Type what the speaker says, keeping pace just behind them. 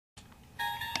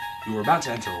You are about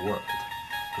to enter a world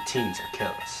where teens are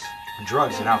careless, where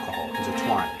drugs and alcohol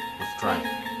intertwine with driving.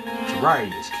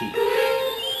 Sobriety is key.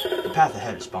 The path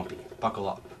ahead is bumpy. Buckle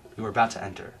up. You are about to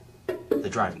enter the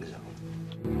driving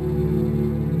zone.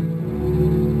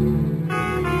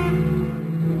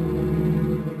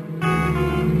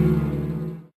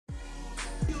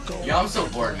 Yo, I'm so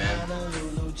bored, man.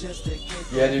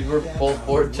 Yeah, dude, we're both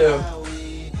bored too.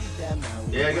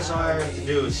 Yeah, I guess all I have to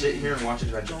do is sit here and watch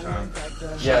Adventure Time.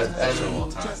 Yeah, That's and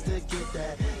all time.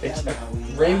 it's a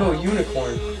rainbow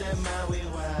unicorn.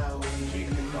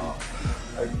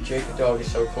 Jake the dog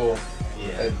is so cool.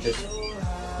 Yeah. Just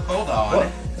Hold on. what?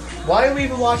 Why are we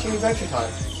even watching Adventure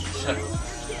Time? Shut up.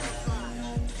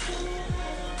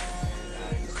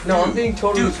 No, I'm being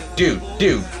totally. Dude.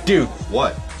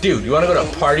 What? Dude, you wanna go to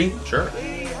a party? Sure.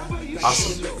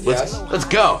 Awesome. Yes. Let's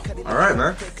go. Alright,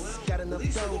 man.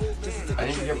 I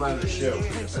need to get my other shoe.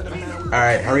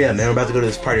 Alright, hurry up, man. We're about to go to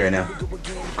this party right now.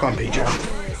 Come on, Pedro.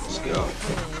 Let's go.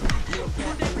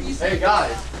 Hey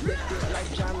guys,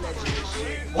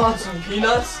 want some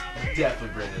peanuts? Definitely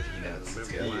bring the peanuts.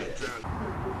 Let's go.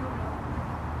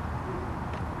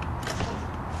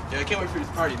 Yeah, I can't wait for this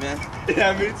party, man.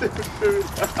 Yeah, me too.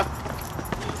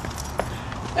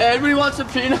 Hey, everybody want some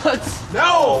peanuts?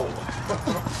 No!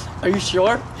 Are you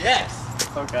sure? Yes!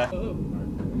 Okay.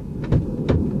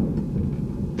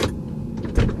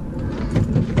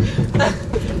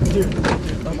 Dude,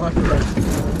 I'm on the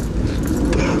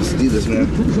Let's do this, man.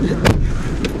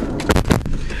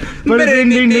 Ding,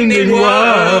 ding, ding, ding,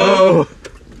 whoa!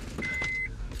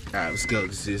 Alright, let's go.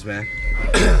 Let's do this, man.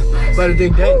 Bada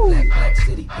ding dang.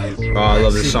 Oh, I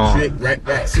love this song. Trick,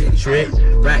 rack city, trick,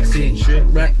 rack city, trick,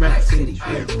 rack city,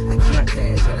 trick.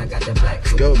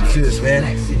 Let's go. Let's do this,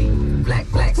 man.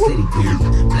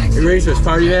 You ready for this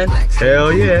party, man?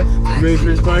 Hell yeah. You ready for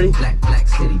this party?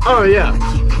 Oh yeah.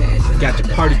 Got the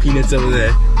party peanuts over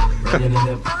there.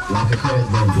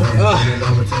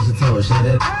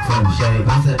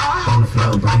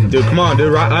 Dude, come on,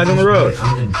 dude. Eyes on the road.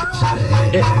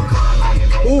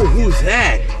 Ooh, who's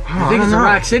that? I think it's a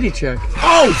Rack City chick.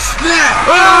 Oh,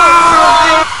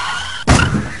 snap!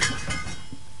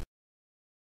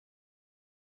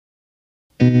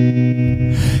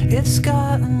 It's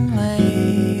gotten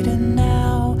late and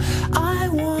now I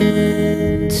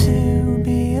want to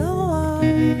be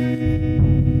alone.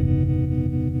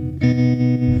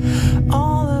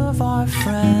 All of our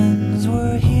friends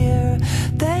were here,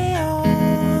 they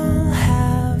all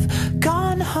have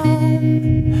gone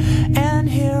home. And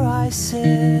here I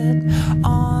sit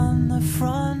on the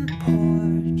front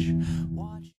porch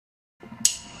watching.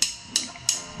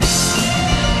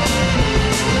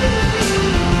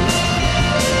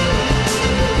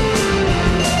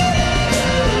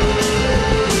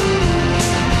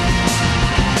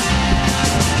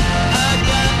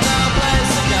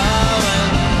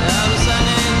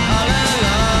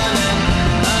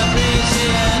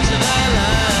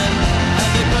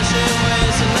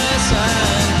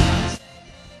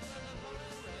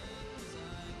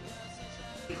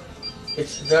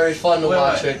 It's very fun to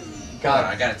watch it. God,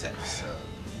 I God, got a text.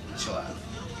 Chill out.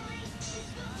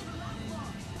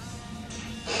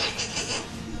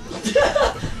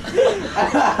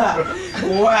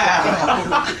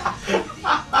 Wow!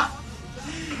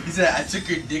 He said, I took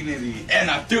your dignity and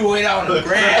I threw it on the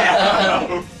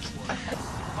ground.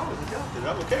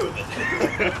 I'm okay with it.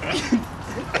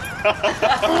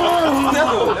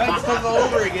 No, that's stuff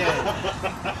over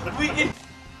again. We can.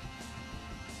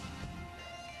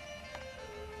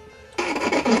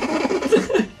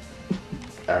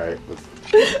 Alright,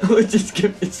 we'll just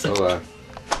give it some. hold on.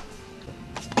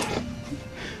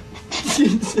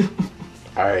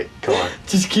 Alright, come on.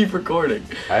 Just keep recording.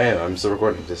 I'm still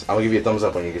recording. Just, I'll give you a thumbs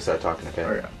up when you can start talking, okay?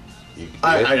 Okay. You good?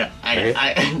 I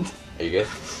Are you good?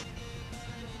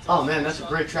 Oh man, that's a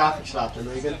great traffic stop there,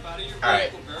 Megan.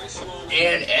 Alright.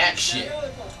 And action.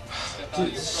 Dude,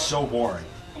 it's so boring.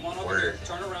 Word.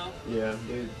 Yeah,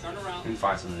 dude. We can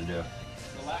find something to do.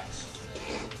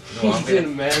 No, I'm He's in,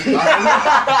 gonna. man.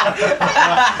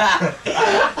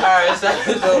 Alright, this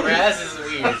episode's over. This is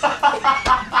weird.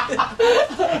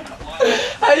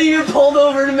 How do you get pulled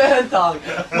over in a marathon?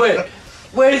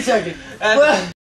 Wait a second.